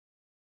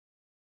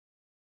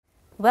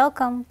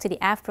Welcome to the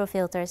AFPRO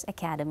Filters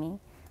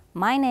Academy.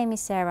 My name is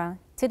Sarah.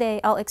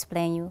 Today I'll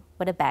explain you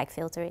what a bag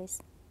filter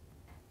is.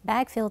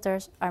 Bag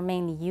filters are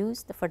mainly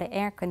used for the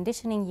air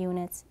conditioning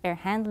units, air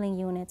handling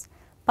units,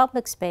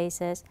 public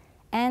spaces,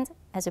 and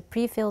as a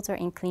pre-filter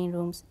in clean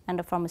rooms and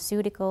the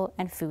pharmaceutical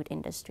and food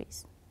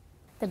industries.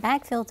 The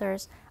bag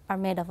filters are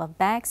made up of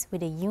bags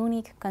with a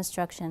unique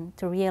construction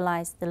to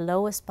realize the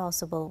lowest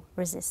possible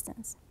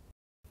resistance.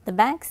 The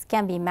bags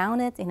can be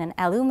mounted in an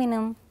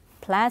aluminum,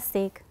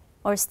 plastic,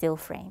 or steel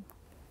frame.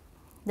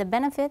 The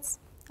benefits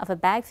of a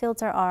bag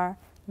filter are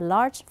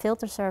large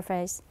filter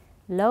surface,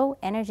 low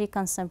energy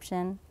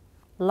consumption,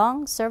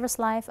 long service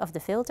life of the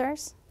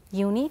filters,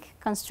 unique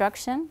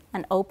construction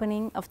and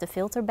opening of the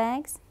filter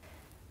bags,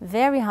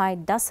 very high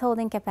dust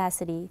holding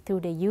capacity through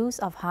the use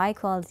of high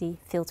quality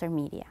filter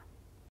media.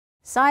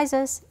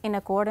 Sizes in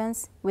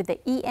accordance with the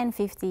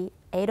EN50,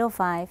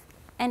 805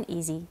 and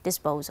easy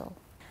disposal.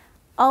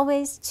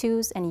 Always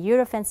choose an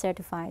Eurofin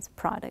certified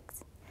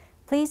product.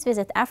 Please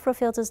visit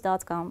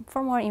AFPROfilters.com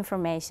for more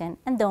information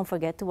and don't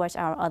forget to watch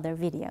our other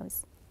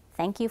videos.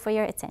 Thank you for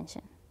your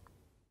attention.